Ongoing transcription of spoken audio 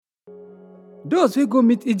Those who go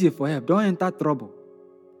meet Egypt for help don't enter trouble.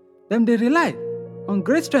 Them they rely on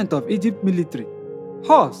great strength of Egypt military,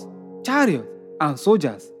 horse, chariot, and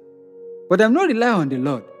soldiers. But them not rely on the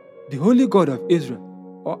Lord, the Holy God of Israel,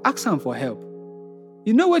 or ask him for help.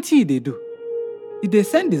 You know what they do? If they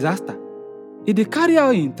send disaster, if they carry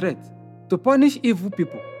out in threat to punish evil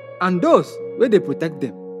people and those where they protect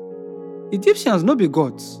them. Egyptians no be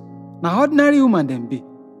gods, na ordinary human them be.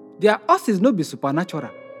 Their horses no be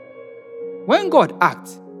supernatural. When God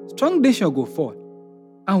acts, strong nation go fall,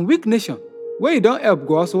 and weak nation, where you don't help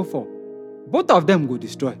go also fall. Both of them go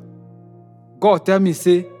destroy. God tell me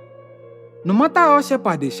say, no matter how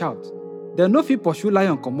shepherd they shout, they no fit pursue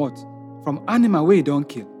lion comot from animal where you don't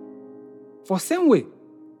kill. For same way,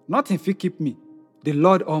 nothing fit keep me, the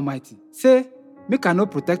Lord Almighty, say, make I no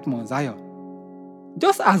protect Mount Zion.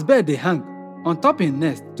 Just as bird they hang on top in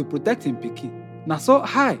nest to protect him pikin, na so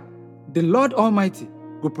high, the Lord Almighty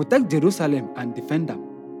go protect Jerusalem and defend them.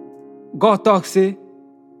 God talk say,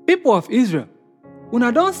 people of Israel,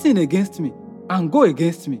 una don't sin against me and go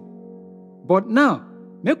against me. But now,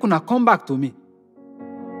 make una come back to me.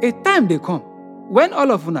 A time they come, when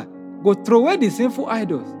all of una go throw away the sinful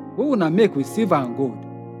idols we una make with silver and gold.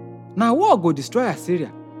 Now war go destroy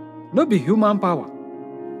Assyria, no be human power.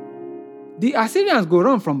 The Assyrians go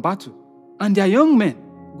run from battle, and their young men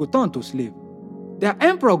go turn to slave. Their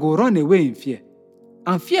emperor go run away in fear,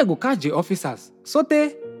 and fear go catch the officers, so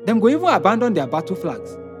them go even abandon their battle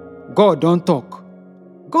flags. God don't talk.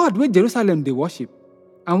 God wey Jerusalem they worship,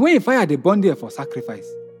 and when he fire they burn there for sacrifice.